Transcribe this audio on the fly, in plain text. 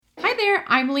there,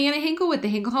 I'm Leanna Hinkle with the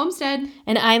Hinkle Homestead.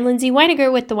 And I'm Lindsay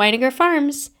Weiniger with the Weiniger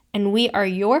Farms, and we are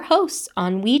your hosts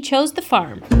on We Chose the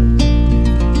Farm.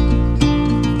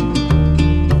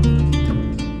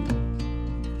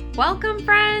 Welcome,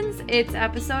 friends. It's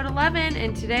episode 11,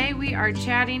 and today we are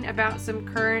chatting about some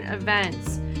current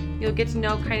events. You'll get to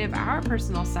know kind of our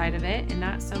personal side of it and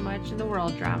not so much in the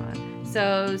world drama.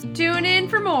 So tune in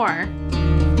for more.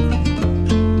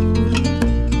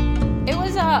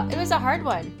 It was a hard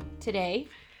one today.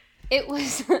 It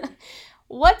was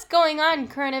what's going on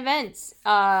current events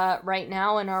right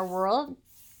now in our world.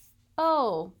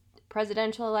 Oh,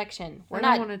 presidential election. I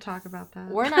don't want to talk about that.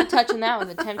 We're not touching that with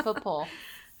a 10-foot pole.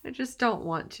 I just don't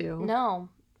want to. No,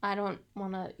 I don't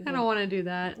want to. I don't want to do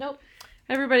that. Nope.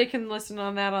 Everybody can listen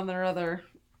on that on their other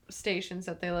stations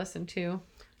that they listen to.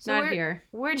 So not here.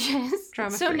 We're just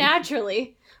drama so free.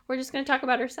 Naturally, we're just going to talk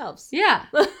about ourselves. Yeah.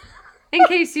 In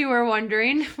case you were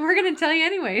wondering, we're going to tell you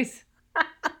anyways.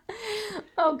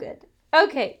 Oh, good.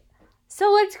 Okay.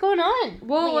 So what's going on,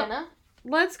 well, Leanna?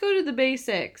 Let's go to the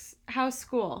basics. How's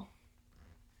school?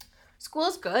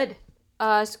 School's good.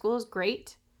 School's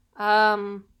great.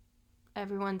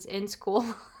 Everyone's in school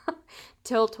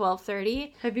till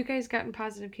 12:30. Have you guys gotten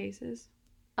positive cases?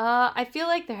 I feel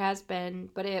like there has been,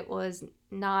 but it was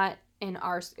not in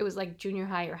our. It was like junior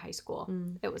high or high school.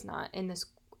 It was not in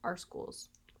our schools.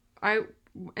 I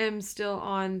am still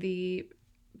on the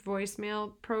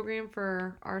voicemail program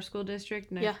for our school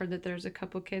district, and I've heard that there's a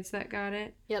couple kids that got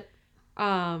it. Yep.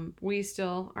 We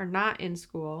still are not in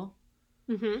school.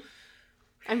 Mm-hmm.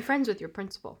 I'm friends with your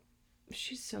principal.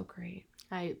 She's so great.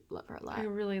 I love her a lot. I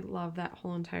really love that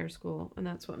whole entire school, and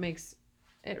that's what makes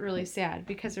it really sad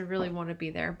because I really want to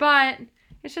be there. But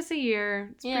it's just a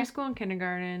year. It's preschool and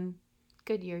kindergarten.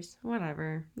 Good years.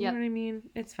 Whatever. You know what I mean?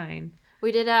 It's fine.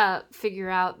 We did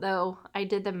figure out, though, I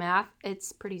did the math.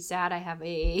 It's pretty sad. I have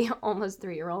a almost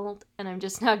 3-year-old, and I'm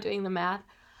just now doing the math,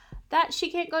 that she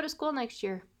can't go to school next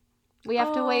year. We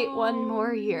have to wait one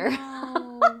more year.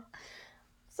 No.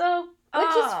 So, which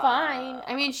is fine.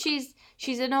 I mean, she's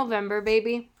a November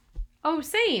baby. Oh,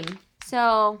 same.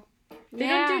 So, They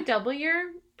don't do double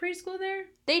year preschool there?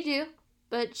 They do,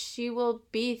 but she will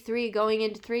be 3 going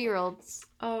into 3-year-olds.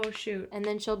 Oh, shoot. And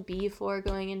then she'll be 4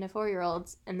 going into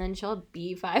 4-year-olds. And then she'll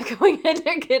be 5 going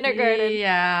into kindergarten.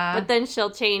 Yeah. But then she'll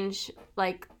change,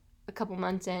 like, a couple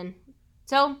months in.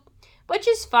 So, which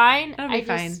is fine. That'll be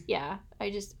fine. Yeah.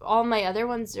 All my other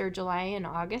ones are July and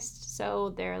August.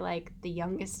 So, they're, like, the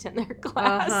youngest in their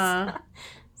class. Uh-huh.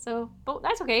 So, but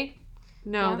that's okay.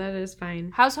 No, that is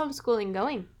fine. How's homeschooling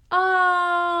going?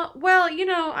 Well,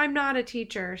 I'm not a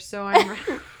teacher, so I'm...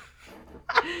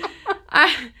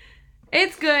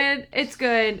 It's good. It's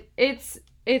good.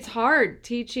 It's hard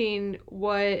teaching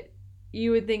what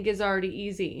you would think is already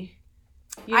easy.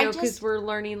 Because we're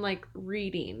learning, like,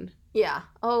 reading. Yeah.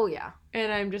 Oh, yeah.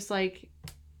 And I'm just like,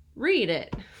 read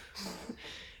it.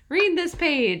 Read this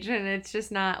page. And it's just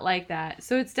not like that.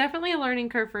 So it's definitely a learning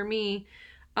curve for me.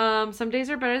 Some days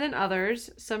are better than others.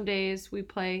 Some days we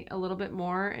play a little bit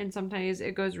more. And sometimes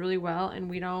it goes really well and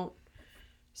we don't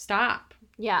stop.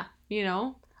 Yeah.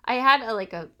 I had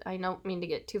I don't mean to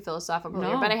get too philosophical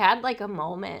here, but I had like a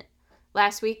moment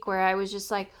last week where I was just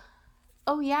like,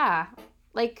 oh yeah,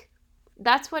 like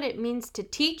that's what it means to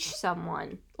teach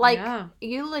someone. Like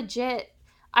you legit,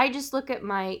 I just look at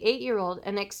my 8-year-old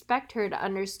and expect her to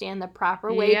understand the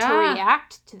proper way to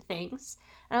react to things.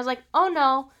 And I was like, oh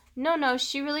no,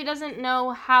 she really doesn't know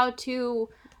how to,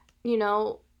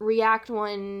 react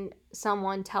when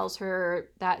someone tells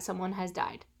her that someone has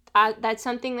died. That's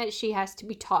something that she has to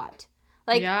be taught.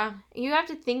 Like, you have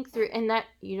to think through, and that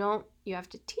you have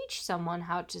to teach someone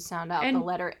how to sound out the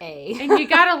letter A. And you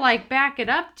gotta, like, back it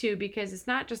up, too, because it's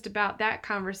not just about that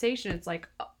conversation. It's like,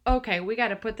 okay, we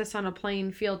gotta put this on a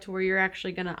playing field to where you're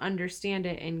actually gonna understand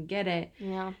it and get it.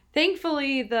 Yeah.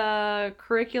 Thankfully, the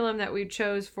curriculum that we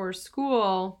chose for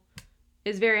school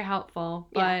is very helpful,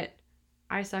 but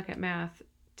I suck at math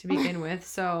to begin with,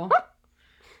 so...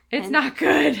 It's not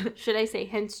good. Should I say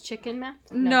hence chicken math?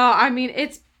 No, I mean,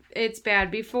 it's bad.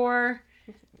 Before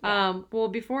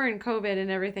before in COVID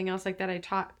and everything else like that, I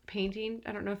taught painting.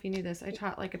 I don't know if you knew this. I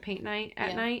taught like a paint night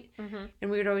at night. Mm-hmm. And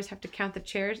we would always have to count the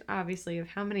chairs, obviously, of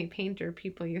how many painter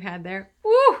people you had there.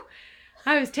 Woo!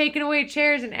 I was taking away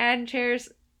chairs and adding chairs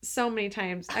so many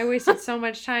times. I wasted so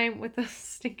much time with those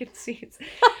stinking seats.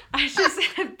 I just,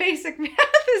 basic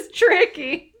math is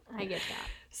tricky. I get that.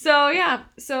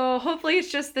 So hopefully it's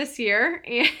just this year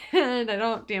and I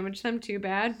don't damage them too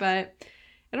bad, but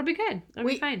it'll be good. It'll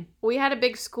be fine. We had a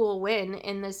big school win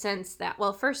in the sense that,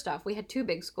 well, first off, we had 2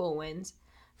 big school wins.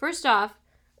 First off,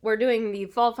 we're doing the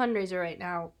fall fundraiser right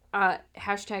now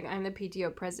hashtag I'm the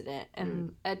PTO president,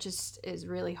 and that just is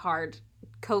really hard.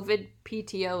 COVID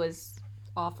PTO is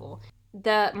awful.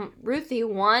 Ruthie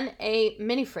won a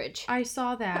mini fridge. I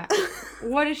saw that.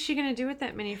 What is she gonna do with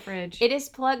that mini fridge? It is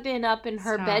plugged in up in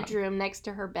her bedroom next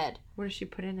to her bed. What does she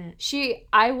put in it?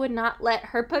 I would not let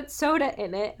her put soda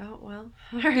in it. Oh well,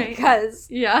 all right. Because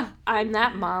yeah, I'm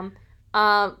that mom. So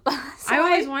I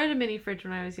always wanted a mini fridge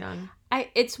when I was young.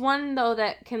 It's one though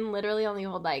that can literally only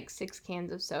hold like 6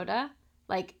 cans of soda.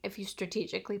 Like if you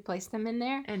strategically place them in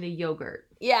there. And a yogurt.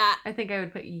 Yeah. I think I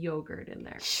would put yogurt in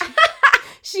there.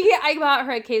 I bought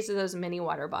her a case of those mini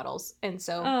water bottles, and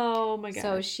so oh my god.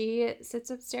 So she sits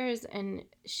upstairs and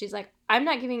she's like, I'm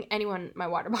not giving anyone my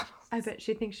water bottles. I bet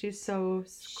she thinks she's so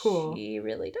cool. She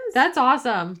really does. That's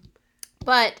awesome.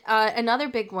 But another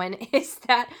big one is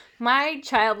that my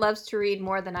child loves to read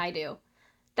more than I do.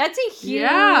 That's a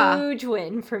huge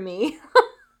win for me.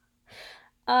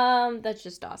 That's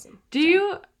just awesome. Do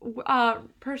you,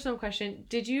 personal question,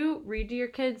 did you read to your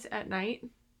kids at night?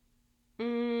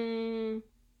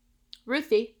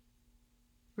 Ruthie.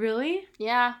 Really?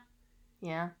 Yeah.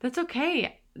 Yeah. That's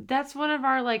okay. That's one of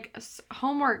our, like,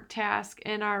 homework tasks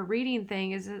in our reading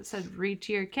thing is it said read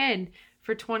to your kid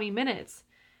for 20 minutes.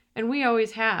 And we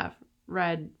always have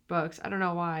read books. I don't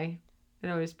know why. It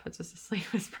always puts us to sleep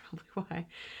is probably why.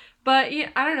 But, yeah,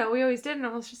 I don't know. We always did. And I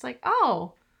was just like,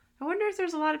 oh, I wonder if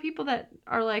there's a lot of people that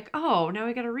are like, oh, now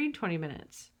we got to read 20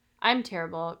 minutes. I'm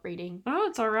terrible at reading. Oh,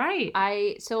 it's all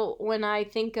right. So when I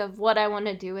think of what I want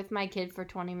to do with my kid for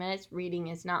 20 minutes, reading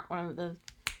is not one of the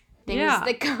things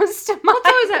that comes to mind. Well, it's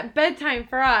always at bedtime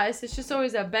for us. It's just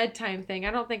always a bedtime thing.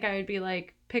 I don't think I would be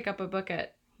like, pick up a book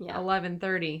at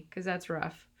 11:30 because that's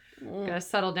rough. Gotta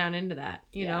settle down into that,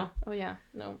 you know? Oh, yeah.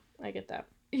 No, I get that.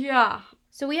 Yeah.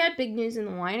 So we had big news in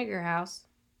the Weiniger house.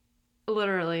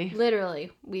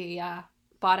 Literally. We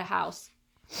bought a house.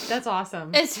 That's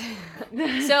awesome.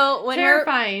 So when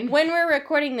terrifying. When we're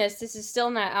recording this is still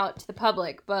not out to the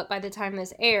public, but by the time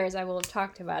this airs, I will have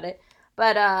talked about it.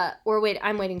 But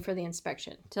I'm waiting for the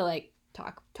inspection to like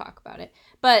talk about it.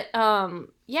 But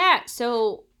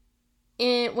so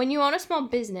when you own a small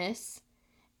business,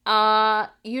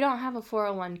 you don't have a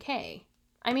 401k.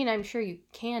 I mean, I'm sure you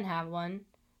can have one,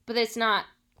 but it's not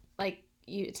like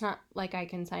I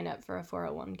can sign up for a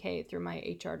 401k through my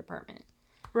HR department.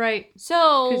 Right.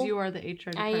 So because you are the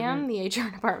HR department. I am the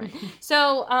HR department.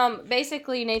 So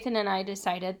basically, Nathan and I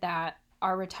decided that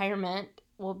our retirement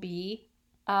will be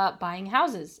buying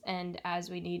houses, and as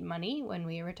we need money when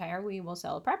we retire, we will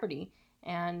sell a property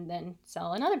and then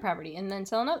sell another property and then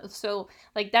sell another. So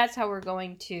like that's how we're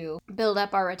going to build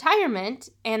up our retirement,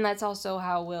 and that's also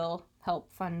how we'll help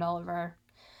fund all of our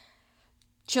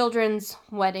children's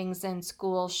weddings and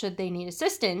school should they need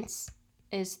assistance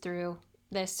is through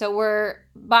this. So we're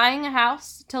buying a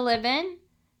house to live in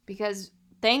because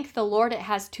thank the Lord it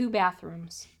has 2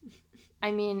 bathrooms.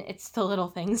 I mean, it's the little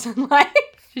things in life.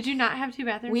 Did you not have 2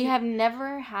 bathrooms? We have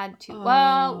never had 2. Oh.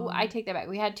 Well, I take that back.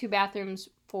 We had 2 bathrooms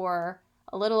for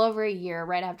a little over a year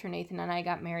right after Nathan and I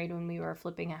got married when we were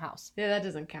flipping a house. Yeah, that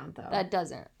doesn't count though. That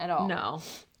doesn't at all. No.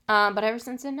 But ever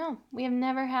since then, no. We have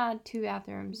never had 2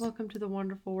 bathrooms. Welcome to the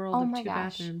wonderful world of 2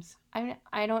 bathrooms.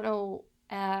 I don't know.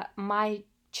 My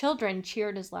children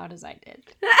cheered as loud as I did.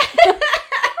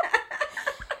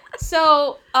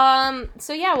 So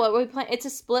yeah, what we plan, it's a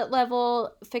split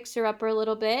level fixer upper a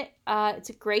little bit. It's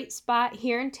a great spot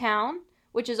here in town,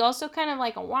 which is also kind of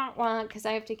like a wah because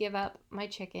I have to give up my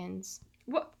chickens.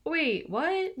 What? Wait,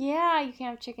 what? Yeah, you can't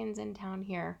have chickens in town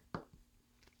here.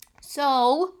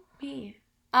 So me.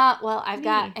 Well, I've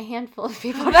got a handful of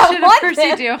people that want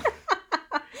them.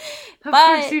 Of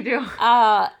course you do.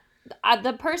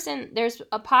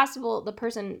 The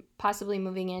person possibly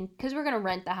moving in because we're gonna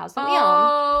rent the house that we own.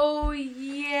 Oh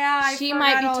yeah, she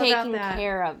might be taking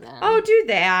care of them. Oh, do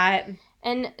that,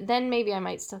 and then maybe I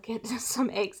might still get some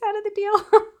eggs out of the deal.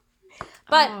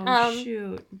 But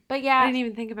shoot. But yeah, I didn't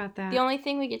even think about that. The only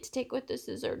thing we get to take with us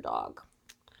is our dog.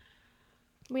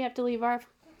 We have to leave our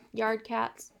yard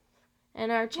cats and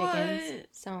our chickens. What?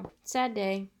 So sad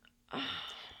day,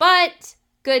 but.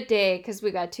 Good day, because we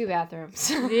got 2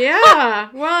 bathrooms. Yeah.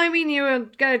 Well, I mean, you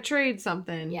gotta trade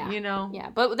something. Yeah. You know.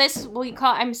 Yeah, but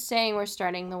I'm saying we're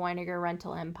starting the Weiniger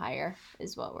rental empire,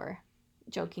 is what we're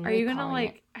jokingly. Are you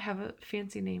gonna have a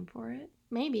fancy name for it?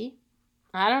 Maybe.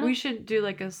 I don't know. We should do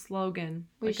a slogan.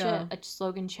 We should a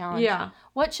slogan challenge. Yeah.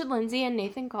 What should Lindsay and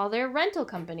Nathan call their rental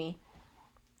company?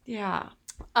 Yeah.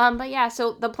 But yeah,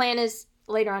 so the plan is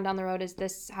later on down the road is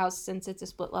this house, since it's a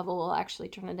split level, we'll actually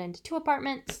turn it into 2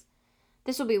 apartments.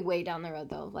 This will be way down the road,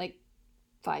 though, like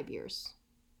 5 years,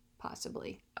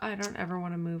 possibly. I don't ever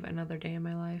want to move another day in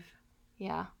my life.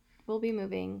 Yeah. will be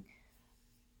moving.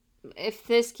 If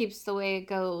this keeps the way it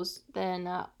goes, then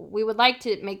we would like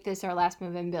to make this our last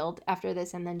move and build after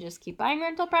this and then just keep buying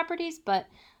rental properties. But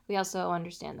we also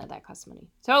understand that costs money.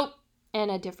 So, and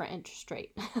a different interest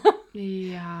rate.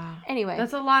 Yeah. Anyway.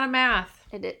 That's a lot of math.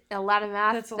 A lot of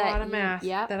math. That's a lot of math.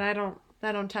 Yeah. That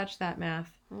I don't touch that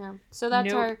math. Yeah. So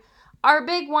that's our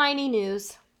big whiny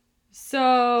news.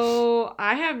 So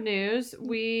I have news.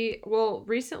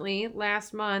 Recently,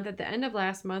 last month, at the end of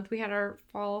last month, we had our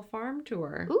fall farm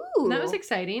tour. Ooh. And that was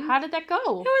exciting. How did that go?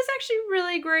 It was actually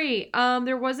really great.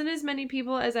 There wasn't as many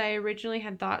people as I originally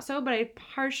had thought so, but I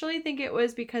partially think it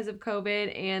was because of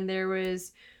COVID and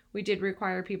we did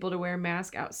require people to wear a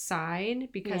mask outside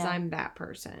because I'm that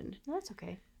person. That's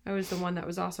okay. I was the one that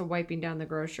was also wiping down the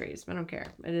groceries. I don't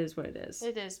care. It is what it is.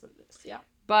 It is what it is, yeah.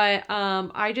 But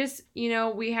I just,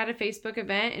 we had a Facebook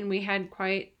event and we had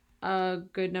quite a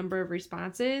good number of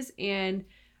responses. And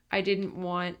I didn't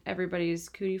want everybody's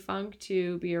cootie funk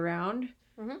to be around.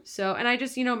 Mm-hmm. So, and I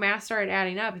just, math started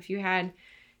adding up. If you had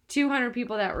 200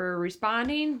 people that were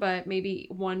responding, but maybe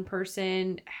one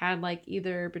person had like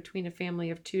either between a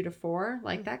family of 2 to 4,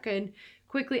 like that could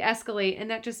quickly escalate. And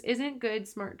that just isn't good,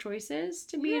 smart choices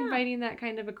to be inviting that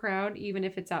kind of a crowd, even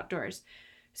if it's outdoors.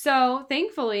 So,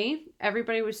 thankfully,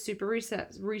 everybody was super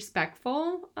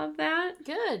respectful of that.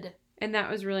 Good. And that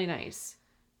was really nice.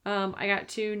 I got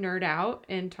to nerd out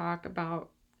and talk about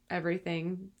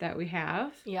everything that we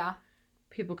have. Yeah.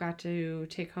 People got to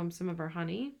take home some of our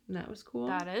honey, and that was cool.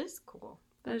 That is cool.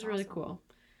 That was really cool.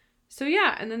 So,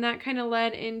 yeah, and then that kind of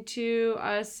led into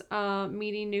us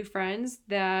meeting new friends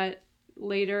that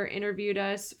later interviewed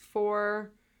us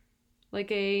for like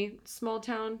a small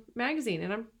town magazine,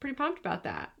 and I'm pretty pumped about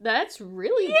that. That's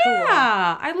really cool.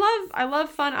 Yeah, I love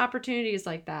fun opportunities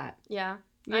like that. Yeah,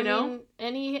 I mean,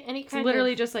 any kind it's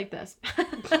literally just like this.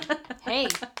 Hey,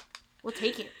 we'll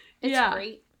take it. It's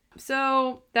great.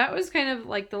 So that was kind of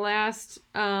like the last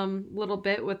little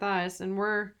bit with us, and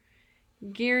we're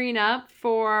gearing up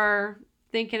for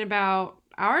thinking about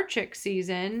our chick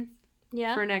season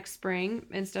for next spring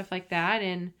and stuff like that,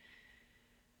 and.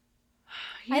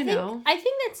 I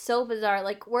think that's so bizarre.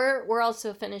 Like we're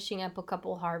also finishing up a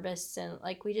couple harvests, and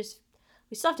like we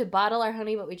still have to bottle our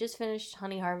honey, but we just finished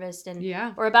honey harvest, and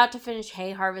we're about to finish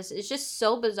hay harvest. It's just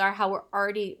so bizarre how we're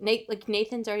already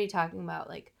Nathan's already talking about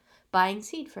like buying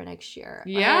seed for next year.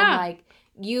 Yeah, and like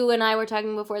you and I were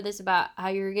talking before this about how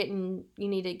you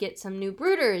need to get some new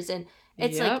brooders, and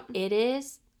it's like it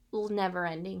is never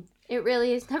ending. It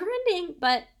really is never ending,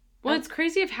 but. Well, it's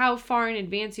crazy of how far in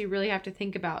advance you really have to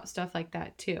think about stuff like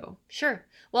that, too. Sure.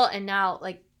 Well, and now,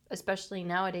 like, especially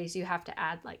nowadays, you have to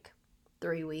add, like,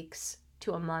 3 weeks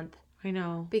to a month. I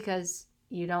know. Because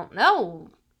you don't know.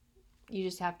 You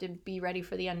just have to be ready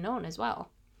for the unknown as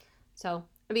well. So,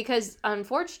 because,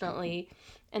 unfortunately,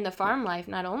 in the farm life,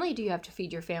 not only do you have to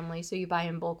feed your family, so you buy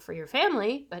in bulk for your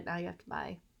family, but now you have to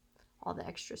buy all the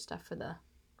extra stuff for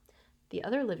the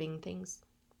other living things.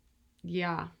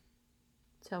 Yeah.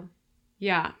 So,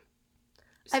 yeah.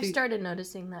 I've started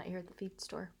noticing that here at the feed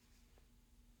store.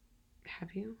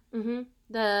 Have you?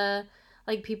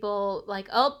 Mm-hmm. People like,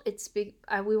 it's big.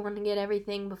 We want to get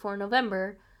everything before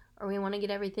November, or we want to get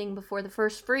everything before the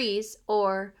first freeze,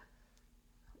 or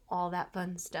all that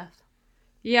fun stuff.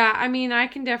 Yeah, I mean, I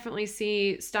can definitely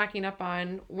see stocking up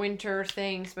on winter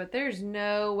things, but there's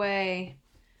no way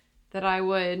that I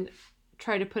would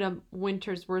try to put a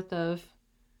winter's worth of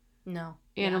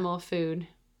animal food.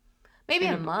 Maybe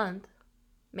a month.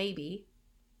 Maybe.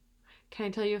 Can I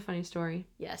tell you a funny story?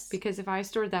 Yes. Because if I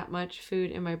stored that much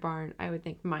food in my barn, I would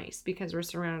think mice, because we're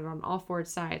surrounded on all 4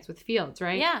 sides with fields,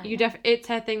 right? Yeah. It's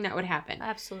a thing that would happen.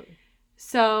 Absolutely.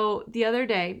 So the other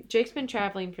day, Jake's been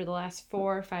traveling for the last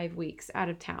 4 or 5 weeks out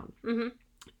of town. Mm-hmm.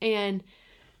 And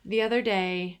the other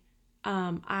day,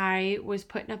 I was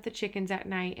putting up the chickens at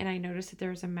night, and I noticed that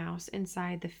there was a mouse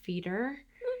inside the feeder.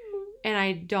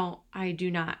 And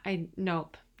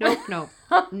nope.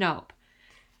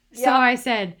 So I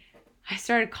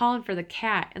started calling for the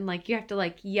cat, and like you have to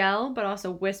like yell but also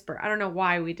whisper. I don't know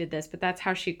why we did this, but that's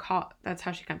how she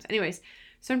comes. Anyways,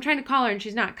 so I'm trying to call her and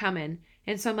she's not coming.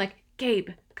 And so I'm like, Gabe,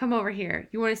 come over here.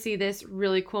 You want to see this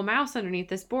really cool mouse underneath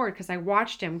this board? Because I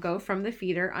watched him go from the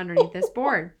feeder underneath this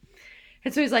board.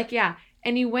 And so he's like, yeah.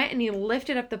 And he went and he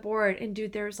lifted up the board, and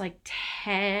dude, there was like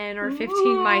 10 or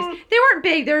 15 mice. They weren't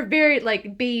big. They were very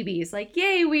like babies. Like,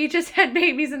 yay, we just had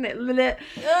babies in the.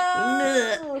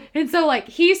 And so like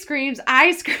he screams,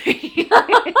 I scream.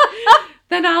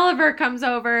 then Oliver comes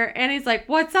over and he's like,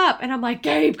 what's up? And I'm like,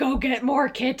 Gabe, go get more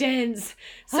kittens.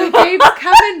 So Gabe's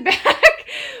coming back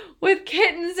with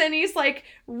kittens and he's like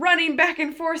running back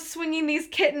and forth, swinging these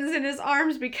kittens in his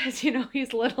arms because, you know,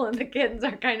 he's little and the kittens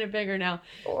are kind of bigger now.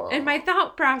 Oh. And my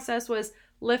thought process was,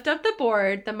 lift up the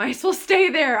board. The mice will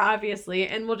stay there, obviously,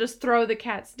 and we'll just throw the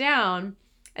cats down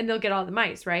and they'll get all the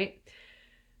mice, right?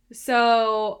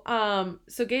 So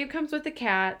Gabe comes with the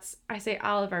cats. I say,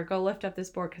 Oliver, go lift up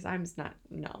this board because I'm just not,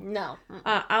 no. No.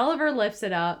 Oliver lifts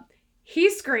it up. He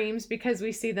screams because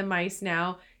we see the mice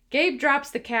now. Gabe drops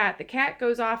the cat. The cat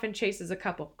goes off and chases a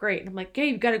couple. Great. And I'm like,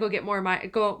 Gabe, you got to go get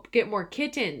more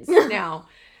kittens now.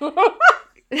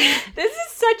 This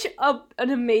is such an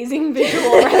amazing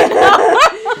visual right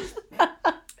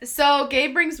now. So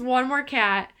Gabe brings one more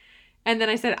cat. And then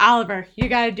I said, Oliver, you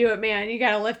got to do it, man. You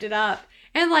got to lift it up.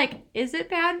 And, like, is it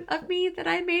bad of me that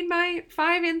I made my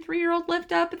 5 and 3-year-old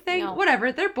lift up a thing? No.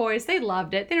 Whatever. They're boys. They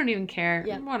loved it. They don't even care.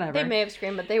 Yeah. Whatever. They may have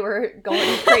screamed, but they were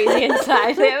going crazy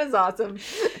inside. It was awesome.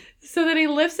 So then he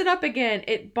lifts it up again.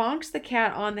 It bonks the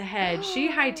cat on the head. She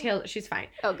hightailed it. She's fine.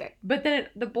 Okay. But then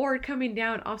the board coming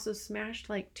down also smashed,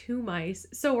 like, 2 mice.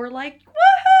 So we're like,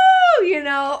 woohoo! You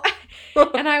know?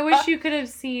 And I wish you could have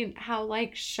seen how,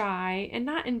 like, shy and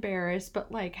not embarrassed,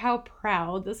 but, like, how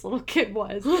proud this little kid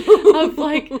was of,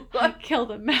 like, I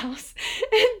killed a mouse.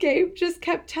 And Gabe just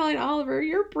kept telling Oliver,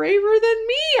 you're braver than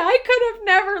me. I could have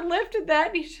never lifted that.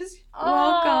 And he's just,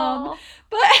 welcome.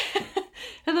 But,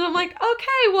 and then I'm like,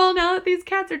 okay, well, now that these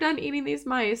cats are done eating these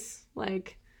mice,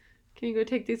 like, can you go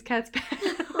take these cats back?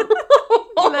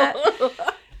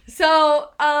 So,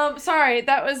 sorry,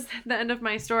 that was the end of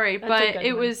my story, but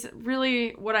it was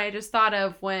really what I just thought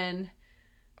of when,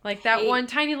 like, that one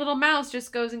tiny little mouse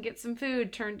just goes and gets some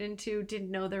food, turned into, didn't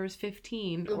know there was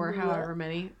 15 or however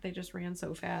many. They just ran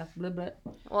so fast. Blah, blah.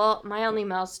 Well, my only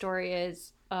mouse story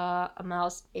is a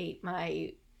mouse ate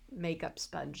my makeup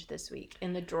sponge this week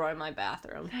in the drawer in my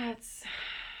bathroom. That's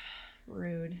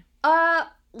rude.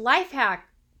 Life hack.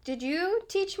 Did you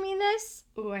teach me this?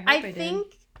 Ooh, I hope I did.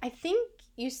 I think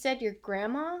you said your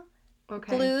grandma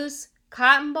glues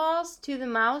cotton balls to the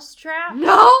mouse trap.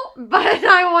 No, but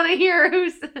I want to hear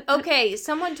who's... Okay,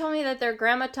 someone told me that their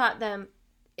grandma taught them,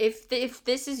 if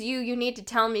this is you, you need to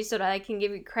tell me so that I can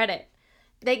give you credit.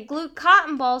 They glued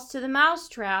cotton balls to the mouse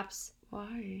traps.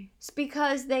 Why? It's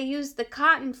because they use the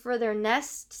cotton for their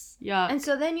nests. Yeah. And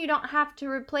so then you don't have to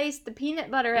replace the peanut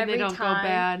butter every time. And they don't go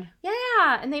bad.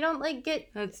 Yeah, and they don't, like, get...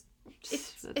 That's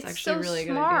actually so really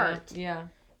smart. Good idea. Yeah.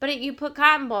 But you put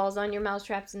cotton balls on your mouse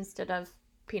traps instead of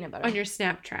peanut butter. On your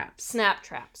snap traps. Snap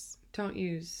traps. Don't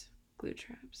use glue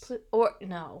traps.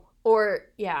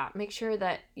 Make sure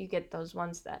that you get those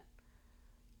ones that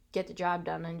get the job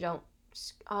done and don't...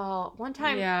 Oh, one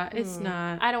time... Yeah, it's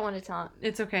not. I don't want to tell it.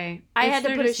 It's okay. I had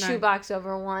to put a shoebox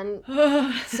over one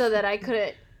so that I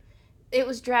couldn't... It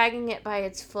was dragging it by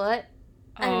its foot.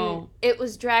 And it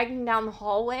was dragging down the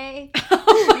hallway.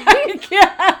 Oh my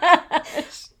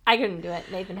gosh. I couldn't do it.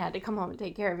 Nathan had to come home and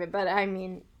take care of it. But I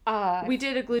mean... we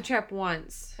did a glue trap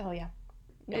once. Oh, yeah.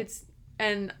 Yep.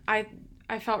 And I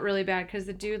felt really bad because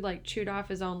the dude, like, chewed off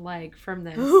his own leg from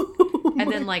this.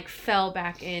 And then, like, fell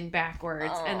back in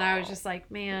backwards. Oh. And I was just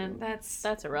like, man, that's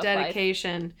a rough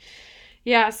dedication. Life.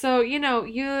 Yeah, so, you know,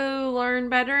 you learn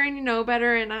better and you know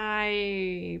better, and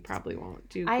I probably won't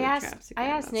do glue traps again. I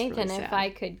asked Nathan really if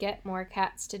I could get more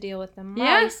cats to deal with the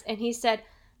mice, and he said,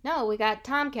 no, we got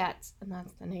Tomcats, and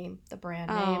that's the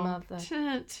brand name of the...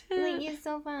 Like, you're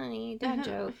so funny, dad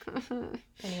joke.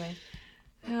 Anyway.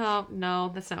 Oh,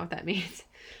 no, that's not what that means.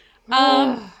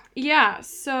 Yeah,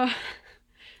 so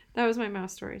that was my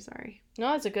mouse story, sorry.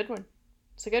 No, it's a good one.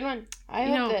 It's a good one. I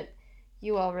hope that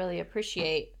you all really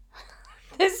appreciate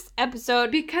this episode,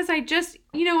 because I just,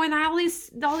 you know, and all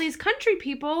these country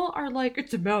people are like,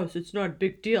 it's a mouse, it's not a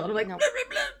big deal. And I'm like, no. Blah, blah,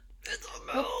 blah, it's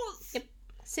a mouse. Yep.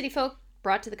 City folk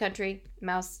brought to the country,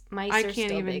 mice I are can't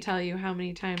still even big. tell you how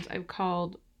many times I've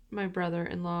called my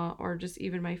brother-in-law or just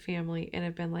even my family and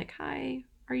have been like, hi,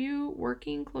 are you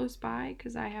working close by?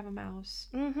 Because I have a mouse.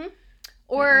 Mm-hmm.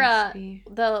 Or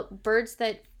the birds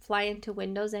that fly into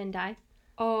windows and die.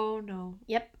 Oh, no.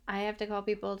 Yep. I have to call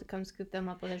people to come scoop them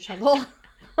up with a shovel.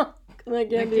 I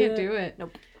can't do it.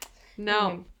 Nope. No.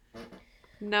 Okay.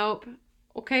 Nope.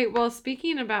 Okay, well,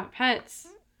 speaking about pets.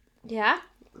 Yeah?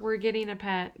 We're getting a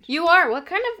pet. You are? What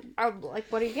kind of,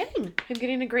 what are you getting? I'm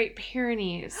getting a Great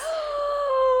Pyrenees.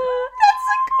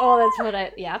 That's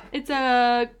what yeah. It's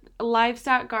a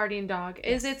livestock guardian dog.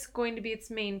 Yes. It's going to be its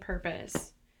main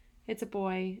purpose. It's a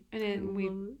boy, and we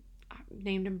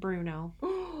named him Bruno.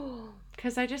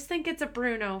 Because I just think it's a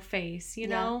Bruno face, you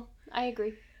know? I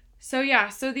agree. So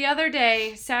the other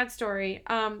day, sad story.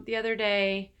 The other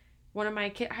day, one of my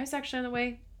kids, I was actually on the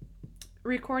way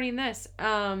recording this.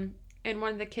 And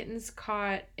one of the kittens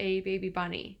caught a baby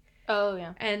bunny. Oh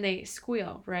yeah. And they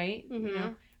squeal, right? Mm-hmm. You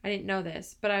know, I didn't know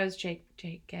this, but I was Jake,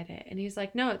 get it? And he's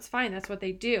like, no, it's fine. That's what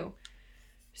they do.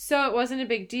 So it wasn't a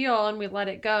big deal, and we let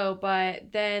it go.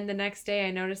 But then the next day,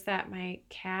 I noticed that my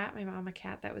mama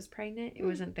cat that was pregnant, it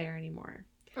wasn't there anymore.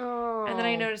 Oh. And then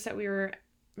I noticed that we were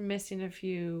missing a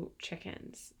few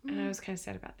chickens, and I was kind of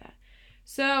sad about that.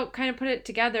 So kind of put it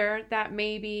together that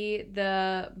maybe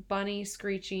the bunny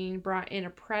screeching brought in a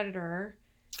predator.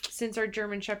 Since our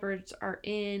German Shepherds are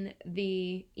in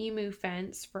the emu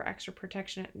fence for extra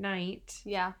protection at night,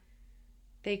 yeah,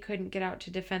 they couldn't get out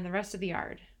to defend the rest of the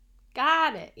yard.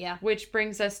 Got it. Yeah. Which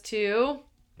brings us to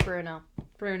Bruno.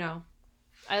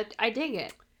 I dig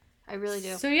it. I really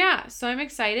do. So I'm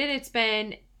excited. It's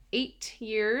been 8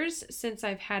 years since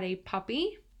I've had a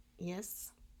puppy.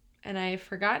 Yes. And I've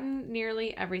forgotten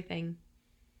nearly everything.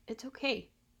 It's okay.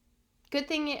 Good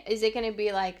thing is it going to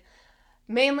be like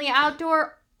mainly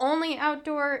outdoor, only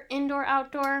outdoor, indoor,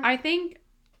 outdoor? I think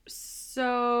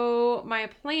so. My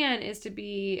plan is to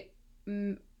be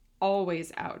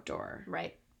always outdoor.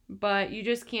 Right. But you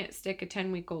just can't stick a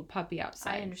 10-week-old puppy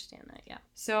outside. I understand that, yeah.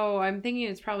 So I'm thinking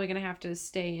it's probably going to have to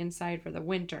stay inside for the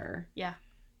winter. Yeah.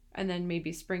 And then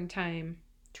maybe springtime.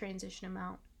 Transition him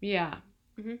out. Yeah.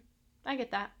 Mm-hmm. I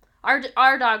get that.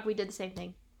 Our dog, we did the same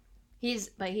thing. He's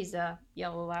a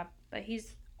yellow lab, but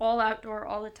he's all outdoor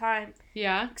all the time.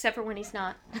 Yeah. Except for when he's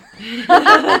not.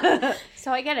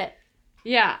 So I get it.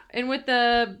 Yeah. And with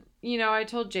the, I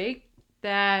told Jake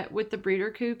that with the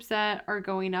breeder coops that are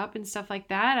going up and stuff like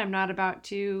that, I'm not about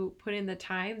to put in the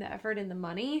time, the effort, and the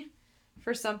money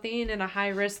for something in a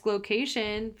high-risk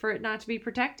location for it not to be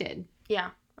protected.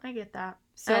 Yeah, I get that.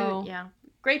 So, and, yeah.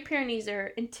 Great Pyrenees are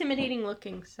intimidating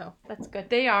looking, so that's good.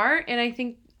 They are, and I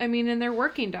think, and they're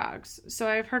working dogs. So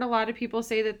I've heard a lot of people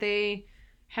say that they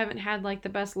haven't had, the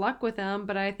best luck with them,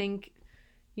 but I think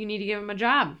you need to give them a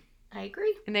job. I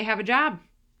agree. And they have a job.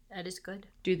 That is good.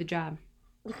 Do the job.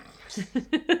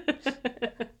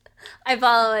 I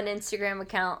follow an Instagram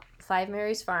account, 5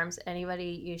 Mary's Farms.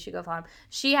 Anybody, you should go follow him.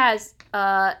 She has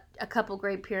a couple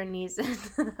Great Pyrenees.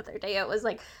 The other day it was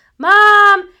like,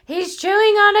 Mom, he's chewing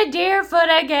on a deer foot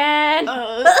again.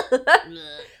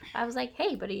 I was like,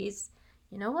 hey, but he's,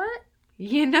 you know what?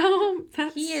 He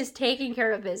is taking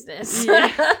care of business.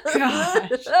 Yeah,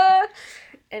 gosh.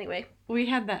 Anyway. We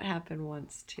had that happen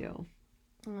once, too.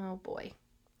 Oh, boy.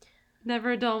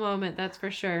 Never a dull moment, that's for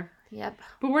sure. Yep.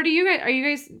 But where do you guys, are you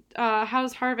guys,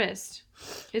 how's harvest?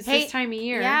 It's this time of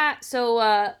year. Yeah,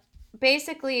 so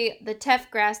basically the teff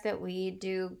grass that we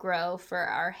do grow for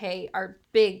our hay, our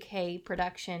big hay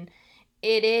production,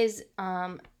 it is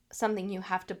something you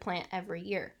have to plant every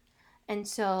year. And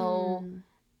so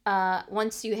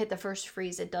once you hit the first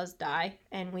freeze, it does die,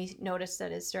 and we noticed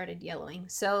that it started yellowing.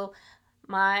 So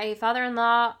my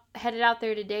father-in-law headed out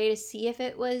there today to see if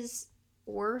it was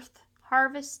worth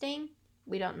harvesting.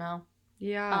 We don't know.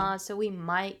 Yeah. So we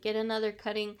might get another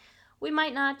cutting. We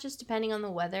might not, just depending on the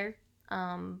weather.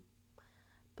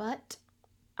 But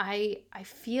I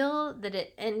feel that an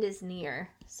end is near,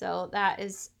 so that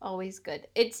is always good.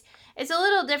 It's a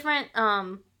little different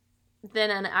than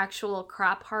an actual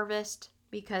crop harvest,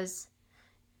 because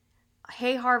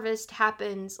hay harvest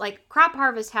happens, crop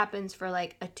harvest happens for a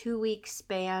 2-week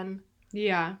span.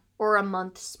 Yeah. Or a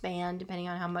month span, depending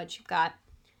on how much you've got.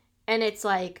 And it's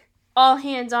all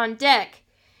hands on deck.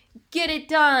 Get it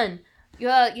done.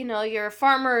 You're a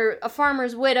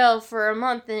farmer's widow for a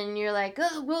month, and you're like,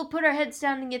 oh, we'll put our heads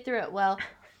down and get through it. Well,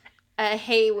 a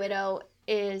hay widow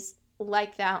is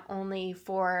like that only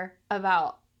for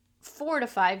about 4 to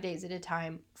 5 days at a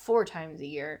time, 4 times a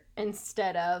year,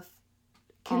 instead of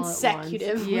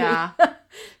consecutively. Yeah.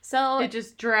 So it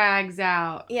just drags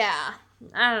out. Yeah.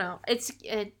 I don't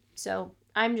know. So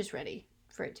I'm just ready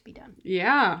for it to be done.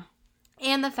 Yeah.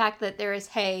 And the fact that there is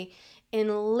hay in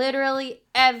literally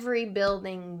every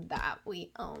building that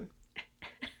we own.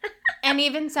 And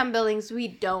even some buildings we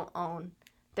don't own,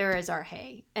 there is our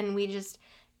hay. And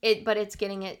but it's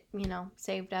getting it,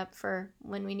 saved up for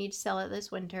when we need to sell it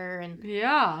this winter. And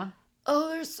yeah. Oh,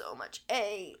 there's so much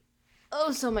hay.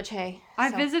 Oh, so much hay. I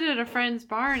visited a friend's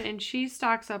barn, and she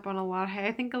stocks up on a lot of hay.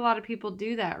 I think a lot of people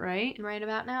do that, right? Right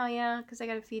about now, yeah, because I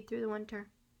got to feed through the winter.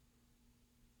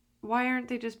 Why aren't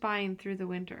they just buying through the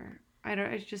winter?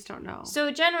 I just don't know.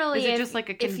 So generally, is it just a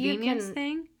convenience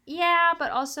thing? Yeah,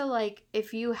 but also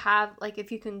if you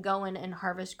can go in and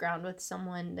harvest ground with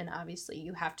someone, then obviously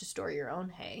you have to store your own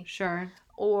hay. Sure.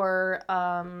 Or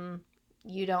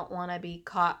you don't want to be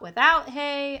caught without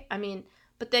hay.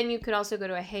 But then you could also go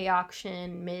to a hay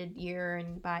auction mid-year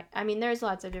and buy. I mean, there's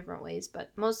lots of different ways, but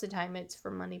most of the time it's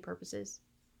for money purposes.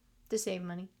 To save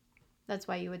money. That's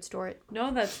why you would store it.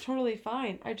 No, that's totally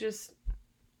fine. I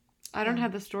don't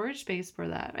have the storage space for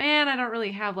that. And I don't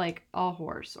really have like a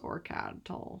horse or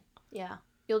cattle. Yeah.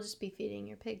 You'll just be feeding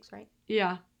your pigs, right?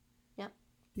 Yeah. Yep.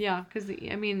 Yeah, because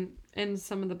and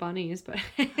some of the bunnies, but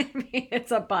I mean,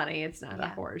 it's a bunny. It's not a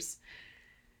horse.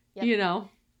 Yep. You know?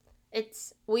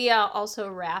 We also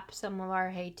wrap some of our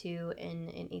hay too, and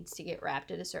it needs to get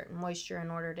wrapped at a certain moisture in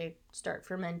order to start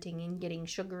fermenting and getting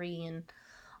sugary and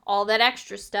all that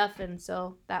extra stuff. And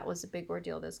so that was a big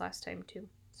ordeal this last time too.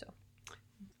 So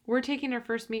we're taking our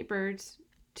first meat birds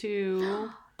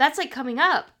to that's like coming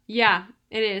up. Yeah,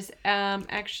 it is.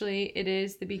 Actually it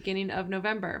is the beginning of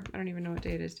November. I don't even know what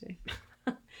day it is today.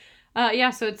 Yeah,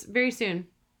 so it's very soon.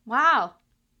 Wow.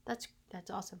 That's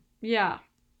awesome. Yeah.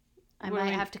 I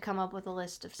might have to come up with a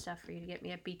list of stuff for you to get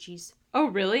me at Beachies. Oh,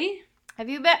 really? Have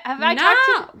I talked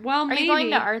to you? Well, maybe. Are you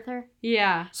going to Arthur?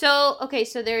 Yeah. So, okay,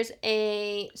 so it's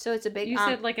a big... You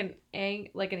said like an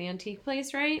antique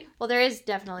place, right? Well, there is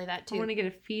definitely that too. I want to get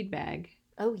a feed bag.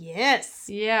 Oh, yes.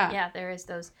 Yeah. Yeah, there is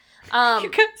those.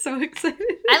 You got so excited.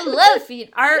 I love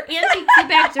feed. Our antique feed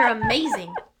bags are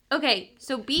amazing. Okay,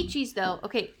 so Beachies though.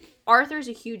 Okay, Arthur's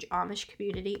a huge Amish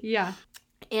community. Yeah.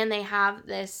 And they have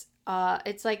this,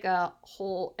 it's like a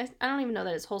whole... I don't even know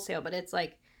that it's wholesale, but it's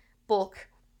like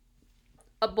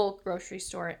a bulk grocery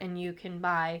store, and you can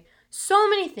buy so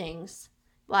many things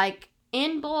like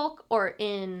in bulk or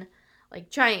in like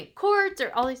giant quarts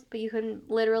or all these, but you can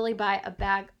literally buy a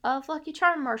bag of Lucky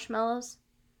Charm marshmallows.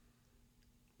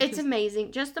 It's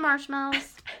amazing. Just the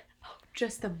marshmallows.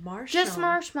 Just the marshmallows. Just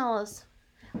marshmallows.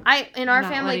 In our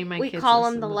family we call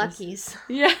them the Luckies.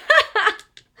 Yeah.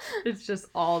 It's just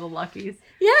all the Luckies.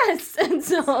 Yes. And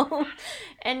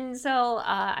so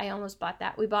I almost bought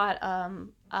that. We bought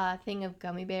a thing of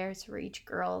gummy bears for each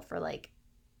girl for like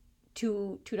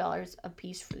 $2 a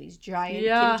piece for these giant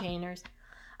containers.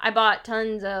 I bought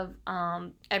tons of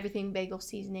everything bagel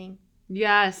seasoning.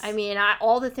 Yes. I mean,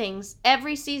 all the things.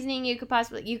 Every seasoning you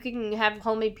can have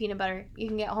homemade peanut butter. You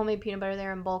can get homemade peanut butter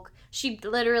there in bulk. She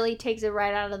literally takes it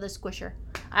right out of the squisher.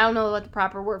 I don't know what the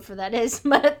proper word for that is,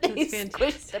 but they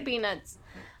squish the peanuts.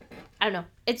 I don't know.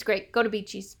 It's great. Go to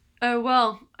Beachies. Oh,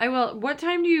 well, I will. What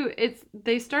time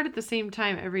they start at the same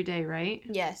time every day, right?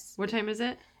 Yes. What time is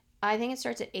it? I think it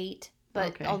starts at 8,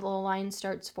 but the line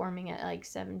starts forming at like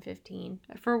 7:15.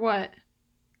 For what?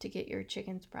 To get your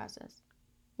chickens processed.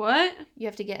 What? You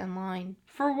have to get in line.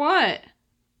 For what?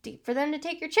 For them to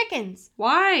take your chickens.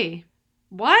 Why?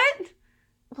 What?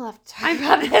 We'll have to talk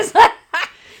about this.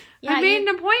 I made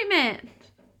an appointment.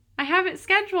 I have it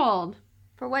scheduled.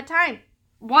 For what time?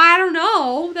 Well, I don't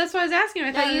know. That's what I was asking.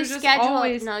 I thought you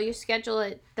schedule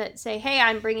it that say, hey,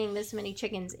 I'm bringing this many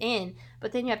chickens in,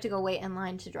 but then you have to go wait in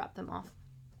line to drop them off.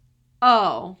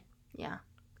 Oh. Yeah.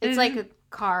 It's like a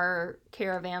car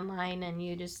caravan line, and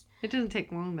you just... It doesn't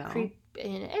take long, though.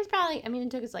 It's probably...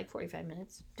 it took us like 45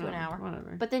 minutes to an hour.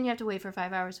 Whatever. But then you have to wait for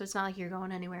 5 hours, so it's not like you're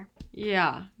going anywhere.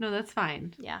 Yeah. No, that's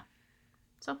fine. Yeah.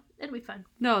 So, it'll be fun.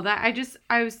 No, I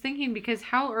was thinking, because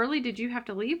how early did you have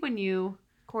to leave when you...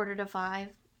 4:45.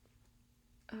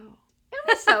 Oh. It'll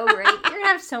be so great. You're going to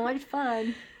have so much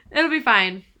fun. It'll be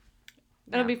fine.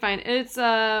 It'll be fine. It's,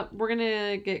 we're going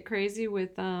to get crazy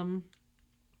with, trying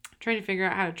to figure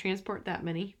out how to transport that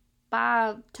many.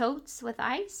 Totes with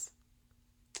ice?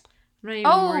 I'm not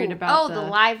even worried about the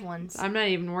live ones. I'm not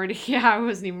even worried. Yeah, I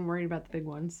wasn't even worried about the big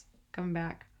ones coming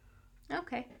back.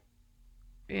 Okay.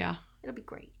 Yeah. It'll be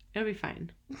great. It'll be fine.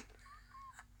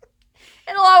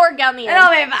 It'll all work out in the end.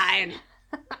 It'll be fine.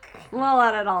 We'll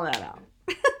let it all that out.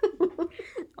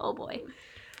 Oh, boy.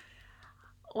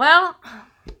 Well.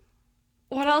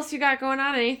 What else you got going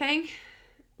on? Anything?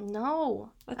 No.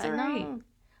 That's all right.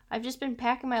 I've just been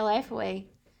packing my life away.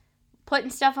 Putting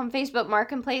stuff on Facebook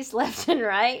Marketplace left and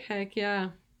right. Heck yeah.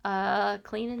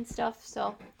 Cleaning stuff.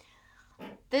 So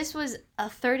this was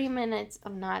 30 minutes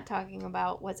of not talking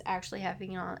about what's actually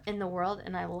happening in the world,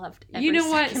 and I loved every You know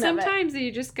what? second Sometimes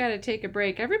you just got to take a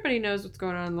break. Everybody knows what's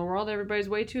going on in the world. Everybody's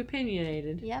way too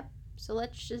opinionated. Yep. So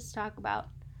let's just talk about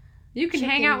You can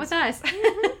hang out with us.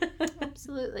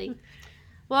 Absolutely.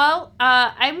 Well,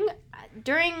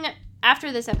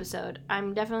 after this episode,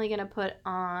 I'm definitely going to put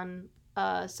on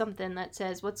something that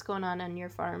says what's going on your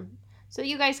farm. So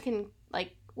you guys can,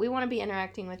 we want to be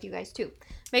interacting with you guys too.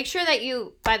 Make sure that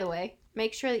you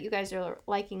guys are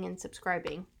liking and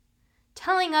subscribing.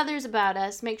 Telling others about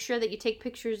us. Make sure that you take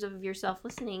pictures of yourself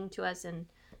listening to us and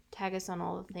tag us on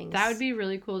all the things. That would be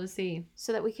really cool to see.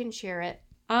 So that we can share it.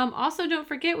 Also, don't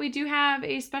forget, we do have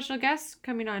a special guest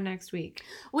coming on next week.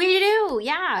 We do,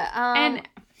 yeah. And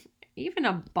even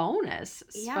a bonus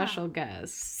special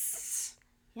guest.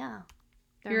 Yeah.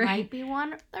 There might be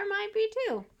one. There might be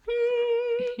two.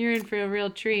 You're in for a real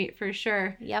treat, for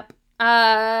sure. Yep.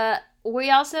 We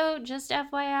also, just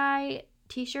FYI,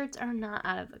 t-shirts are not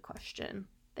out of the question.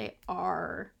 They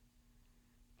are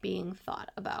being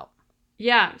thought about.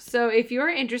 Yeah, so if you're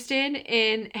interested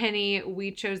in any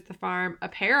We Chose the Farm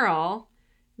apparel,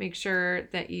 make sure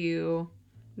that you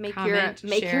make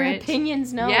your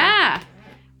opinions known. Yeah.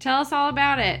 Tell us all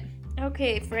about it.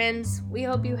 Okay, friends, we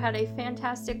hope you had a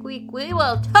fantastic week. We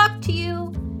will talk to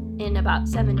you in about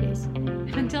 7 days.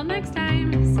 Until next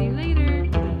time, see you later.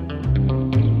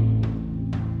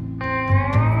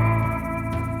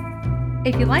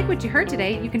 If you like what you heard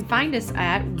today, you can find us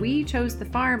at We Chose the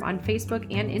Farm on Facebook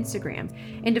and Instagram.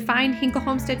 And to find Hinkle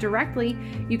Homestead directly,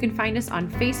 you can find us on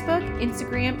Facebook,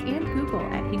 Instagram, and Google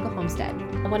at Hinkle Homestead.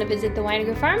 Want to visit the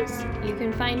Weininger Farms? You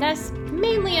can find us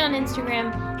mainly on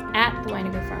Instagram at the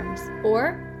Weininger Farms,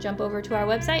 or jump over to our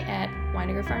website at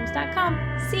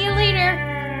weiningerfarms.com. See you later!